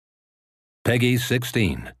Peggy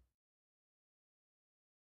 16.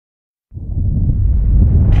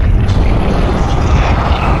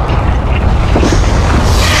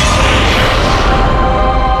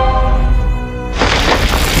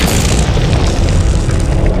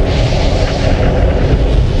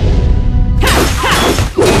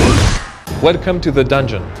 Welcome to the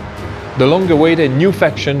dungeon, the long-awaited new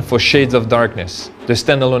faction for Shades of Darkness, the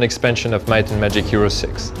standalone expansion of Might & Magic Heroes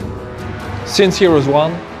 6. Since Heroes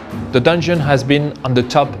 1, the dungeon has been on the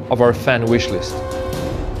top of our fan wishlist.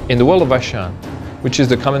 In the world of Ashan, which is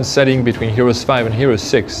the common setting between Heroes 5 and Heroes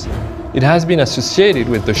 6, it has been associated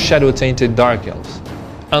with the shadow-tainted Dark Elves,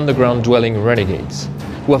 underground-dwelling renegades,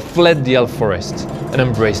 who have fled the Elf Forest and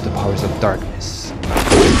embraced the powers of darkness.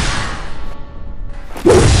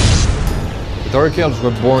 The Dark Elves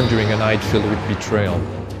were born during a night filled with betrayal.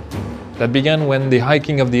 That began when the High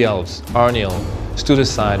King of the Elves, Arniel, stood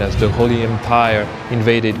aside as the Holy Empire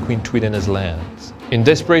invaded Queen Twidena's lands. In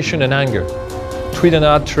desperation and anger,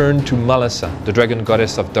 Twidena turned to Malassa, the dragon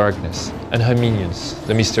goddess of darkness, and her minions,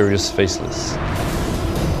 the mysterious Faceless.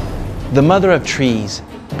 The mother of trees,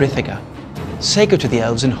 Brithiga, sacred to the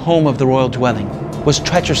elves and home of the royal dwelling, was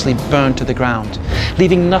treacherously burned to the ground,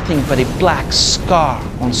 leaving nothing but a black scar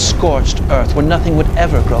on scorched earth where nothing would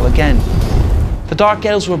ever grow again. The Dark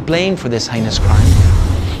Elves were blamed for this heinous crime.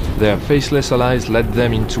 Their faceless allies led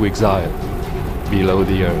them into exile, below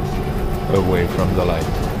the earth, away from the light.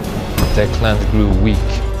 Their clan grew weak,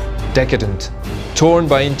 decadent, torn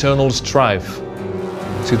by internal strife.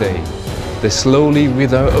 Today, they slowly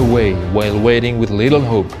wither away while waiting with little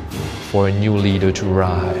hope for a new leader to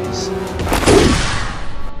rise.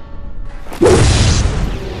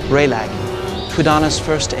 Raylag, Twidena's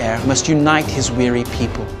first heir, must unite his weary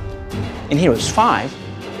people. In Heroes 5,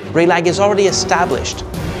 Raylag is already established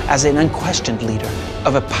as an unquestioned leader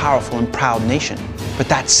of a powerful and proud nation, but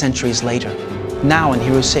that's centuries later. Now in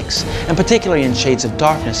Heroes 6, and particularly in Shades of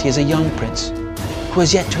Darkness, he is a young prince who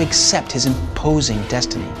has yet to accept his imposing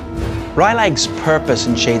destiny. Raylag's purpose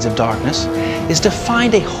in Shades of Darkness is to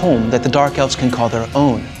find a home that the Dark Elves can call their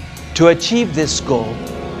own. To achieve this goal,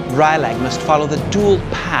 Raylag must follow the dual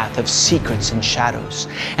path of secrets and shadows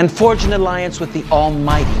and forge an alliance with the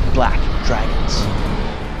almighty Black Dragons.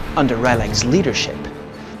 Under Raylag's leadership,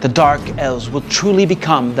 the Dark Elves will truly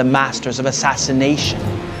become the masters of assassination,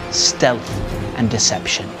 stealth, and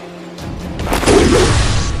deception.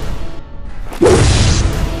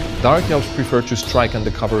 Dark Elves prefer to strike under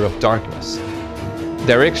cover of darkness.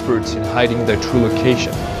 They're experts in hiding their true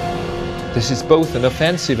location. This is both an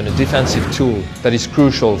offensive and a defensive tool that is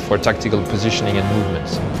crucial for tactical positioning and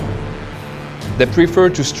movements. They prefer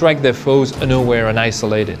to strike their foes unaware and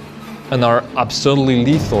isolated, and are absolutely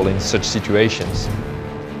lethal in such situations.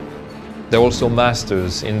 They're also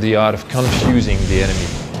masters in the art of confusing the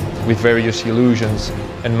enemy with various illusions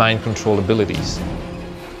and mind control abilities.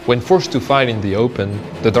 When forced to fight in the open,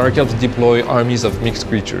 the Dark Elves deploy armies of mixed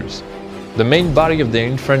creatures. The main body of their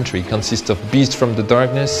infantry consists of beasts from the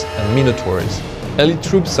darkness and minotaurs. Elite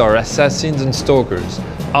troops are assassins and stalkers,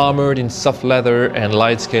 armored in soft leather and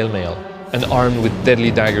light scale mail, and armed with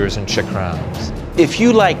deadly daggers and chakrams. If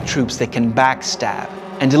you like troops that can backstab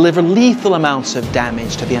and deliver lethal amounts of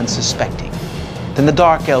damage to the unsuspecting, then the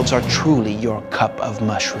Dark Elves are truly your cup of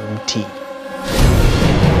mushroom tea.